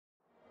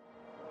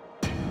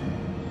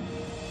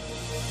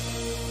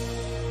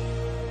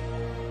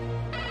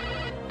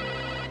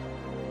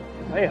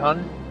Hey,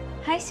 hon.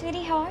 Hi,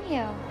 sweetie. How are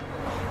you?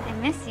 I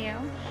miss you.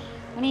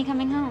 When are you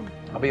coming home?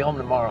 I'll be home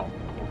tomorrow.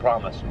 I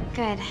promise.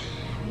 Good.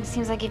 It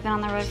seems like you've been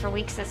on the road for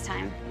weeks this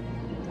time.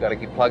 Gotta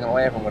keep plugging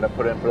away if I'm gonna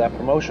put in for that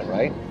promotion,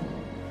 right?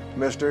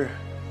 Mister,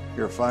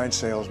 you're a fine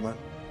salesman.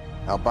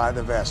 I'll buy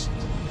the vest.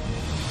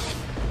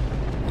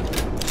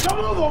 Don't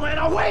move, old man!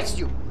 I'll waste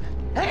you!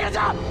 Hands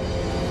up!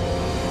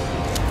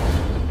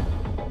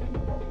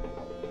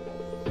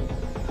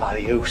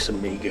 Adios,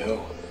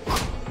 amigo.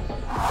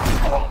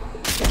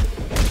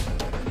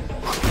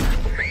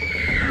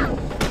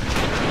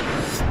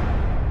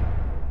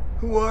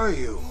 Who are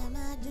you?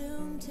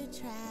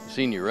 I've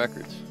seen your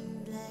records.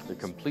 They're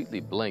completely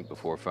blank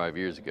before 5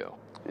 years ago.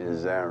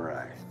 Is that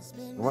right?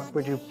 What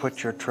would you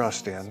put your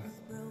trust in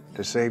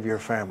to save your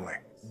family?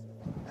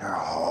 They're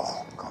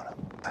all gonna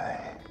pay.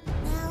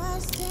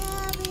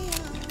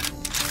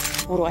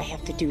 What do I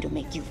have to do to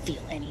make you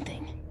feel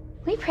anything?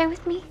 Will you pray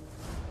with me?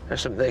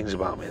 There's some things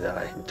about me that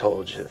I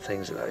told you,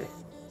 things that I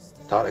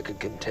thought I could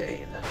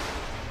contain.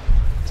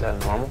 Is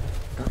that normal?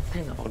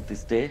 Nothing about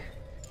this day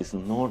is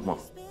normal.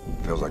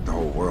 Feels like the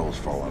whole world's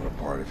falling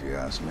apart, if you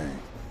ask me.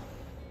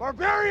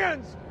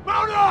 Barbarians!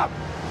 Mount up!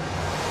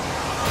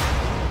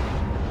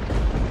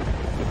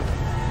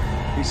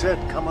 He said,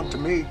 "Come unto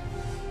me,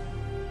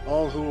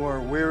 all who are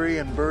weary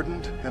and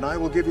burdened, and I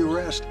will give you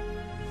rest."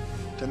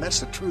 And that's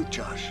the truth,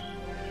 Josh.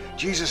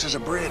 Jesus is a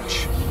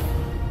bridge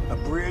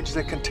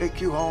that can take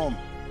you home.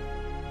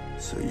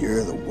 So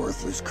you're the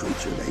worthless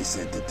creature they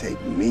sent to take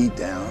me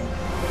down?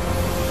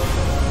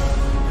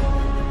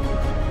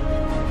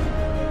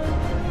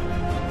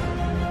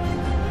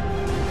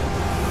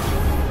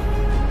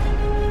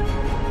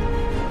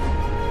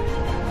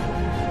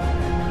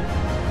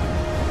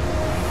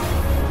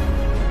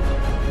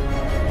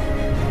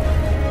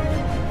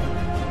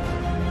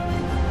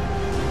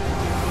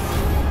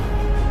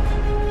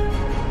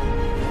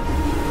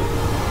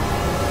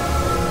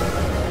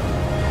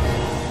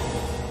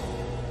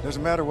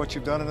 Doesn't matter what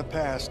you've done in the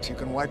past. You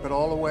can wipe it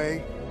all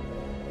away,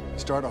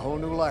 start a whole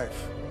new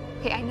life.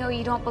 Okay, I know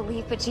you don't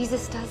believe, but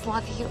Jesus does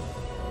love you.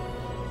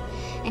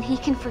 And he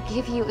can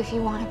forgive you if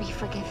you want to be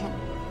forgiven.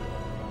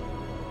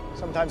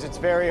 Sometimes it's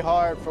very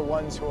hard for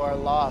ones who are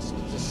lost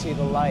to see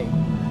the light.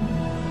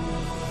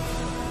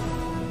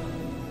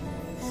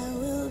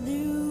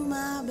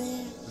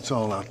 It's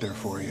all out there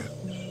for you.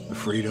 The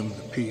freedom,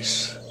 the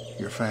peace,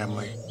 your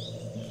family.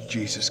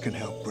 Jesus can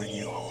help bring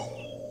you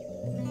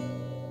home.